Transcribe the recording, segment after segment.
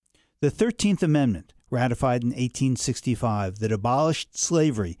The 13th Amendment, ratified in 1865, that abolished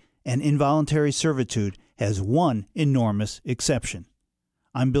slavery and involuntary servitude, has one enormous exception.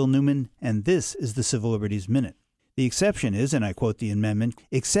 I'm Bill Newman, and this is the Civil Liberties Minute. The exception is, and I quote the amendment,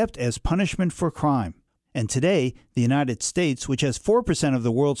 except as punishment for crime. And today, the United States, which has 4% of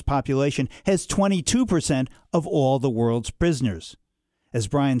the world's population, has 22% of all the world's prisoners. As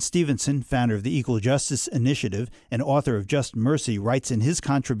Bryan Stevenson, founder of the Equal Justice Initiative and author of Just Mercy, writes in his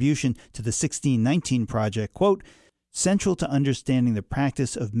contribution to the 1619 Project, quote, central to understanding the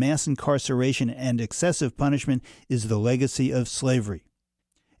practice of mass incarceration and excessive punishment is the legacy of slavery.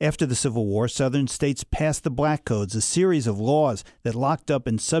 After the Civil War, Southern states passed the Black Codes, a series of laws that locked up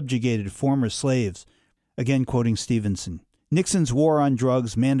and subjugated former slaves. Again quoting Stevenson, Nixon's war on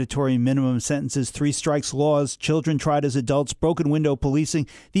drugs, mandatory minimum sentences, three strikes laws, children tried as adults, broken window policing,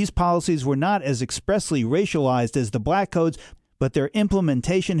 these policies were not as expressly racialized as the Black Codes, but their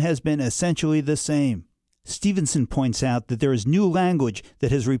implementation has been essentially the same. Stevenson points out that there is new language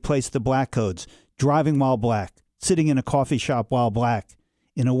that has replaced the Black Codes: driving while black, sitting in a coffee shop while black,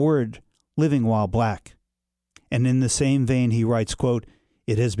 in a word, living while black. And in the same vein, he writes, quote,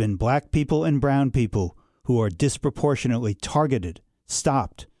 it has been black people and brown people who are disproportionately targeted,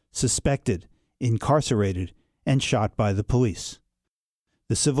 stopped, suspected, incarcerated, and shot by the police.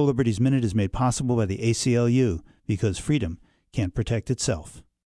 The Civil Liberties Minute is made possible by the ACLU because freedom can't protect itself.